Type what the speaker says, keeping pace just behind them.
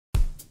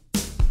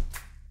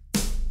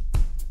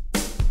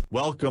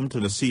Welcome to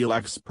the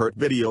SealXpert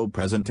video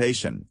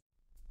presentation.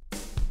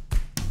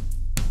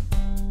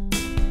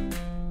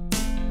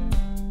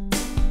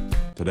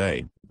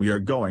 Today, we are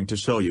going to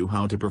show you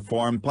how to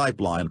perform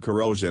pipeline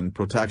corrosion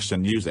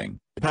protection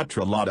using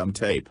Petrolatum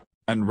tape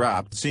and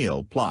wrapped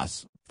Seal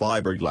Plus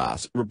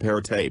fiberglass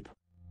repair tape.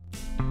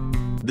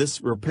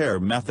 This repair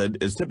method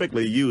is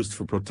typically used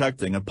for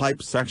protecting a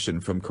pipe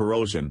section from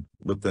corrosion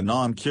with the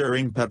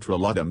non-curing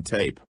Petrolatum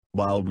tape,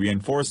 while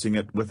reinforcing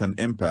it with an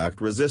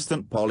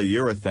impact-resistant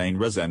polyurethane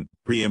resin,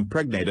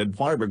 pre-impregnated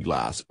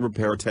fiberglass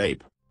repair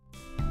tape.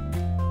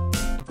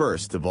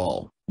 First of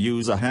all,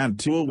 use a hand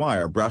tool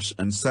wire brush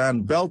and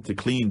sand belt to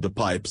clean the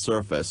pipe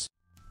surface.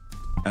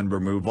 And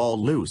remove all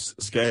loose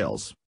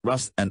scales,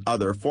 rust and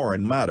other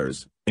foreign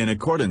matters, in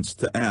accordance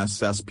to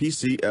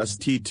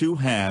SSPCST2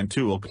 hand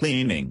tool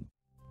cleaning.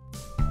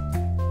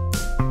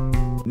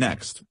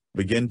 Next,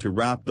 begin to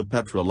wrap the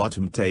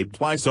Petrolatum tape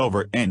twice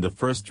over in the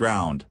first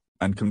round,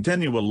 and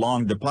continue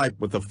along the pipe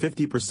with a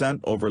 50%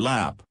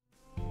 overlap.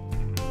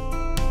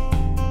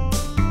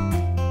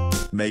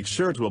 Make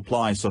sure to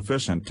apply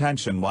sufficient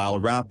tension while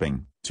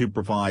wrapping, to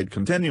provide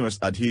continuous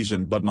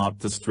adhesion but not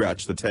to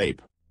stretch the tape.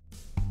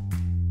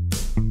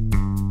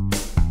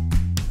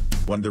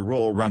 When the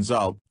roll runs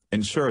out,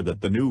 ensure that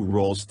the new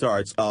roll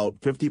starts out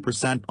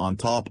 50% on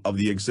top of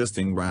the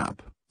existing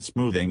wrap,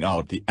 smoothing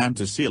out the end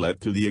to seal it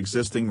to the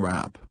existing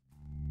wrap.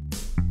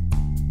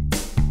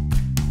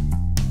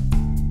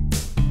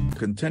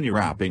 Continue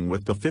wrapping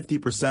with the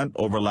 50%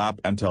 overlap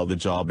until the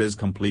job is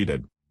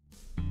completed.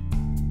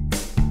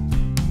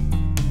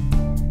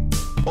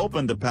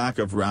 Open the pack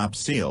of wrapped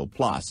Seal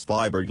Plus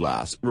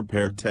fiberglass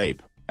repair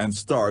tape, and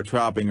start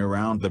wrapping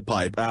around the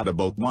pipe at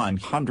about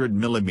 100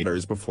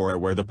 mm before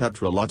where the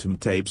Petrolatum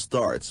tape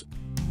starts.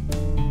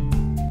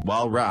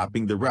 While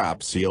wrapping the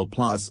wrapped Seal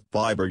Plus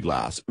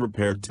fiberglass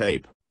repair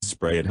tape,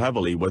 spray it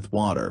heavily with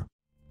water.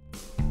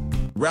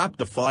 Wrap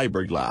the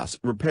fiberglass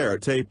repair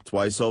tape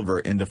twice over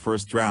in the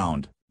first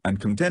round,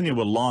 and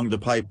continue along the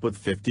pipe with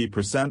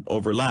 50%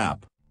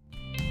 overlap.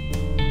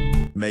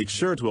 Make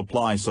sure to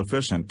apply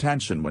sufficient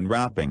tension when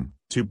wrapping,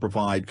 to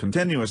provide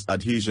continuous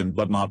adhesion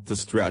but not to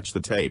stretch the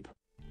tape.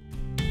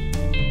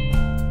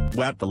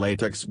 Wet the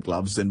latex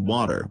gloves in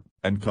water,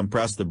 and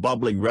compress the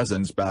bubbling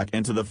resins back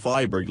into the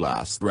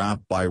fiberglass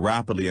wrap by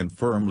rapidly and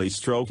firmly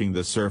stroking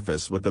the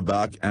surface with a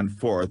back and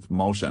forth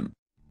motion.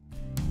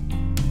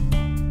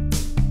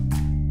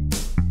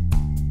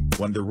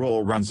 When the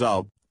roll runs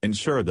out,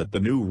 ensure that the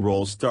new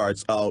roll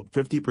starts out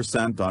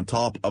 50% on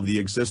top of the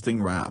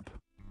existing wrap.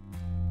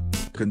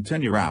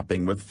 Continue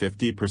wrapping with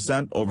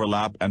 50%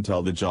 overlap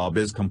until the job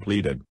is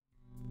completed.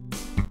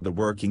 The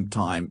working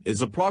time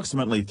is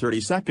approximately 30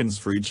 seconds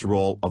for each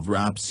roll of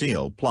wrapped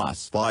Seal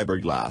Plus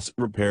fiberglass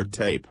repair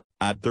tape,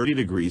 at 30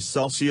 degrees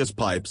Celsius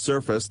pipe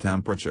surface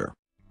temperature.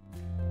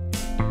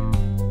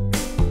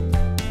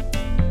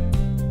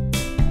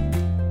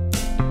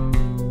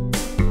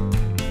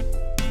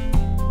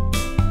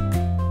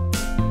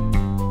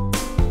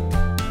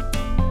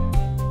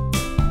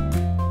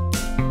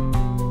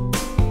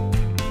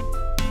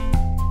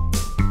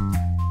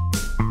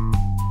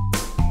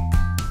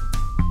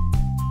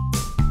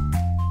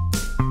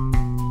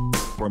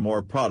 For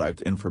more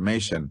product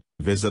information,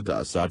 visit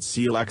us at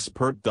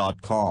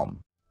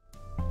SealXpert.com.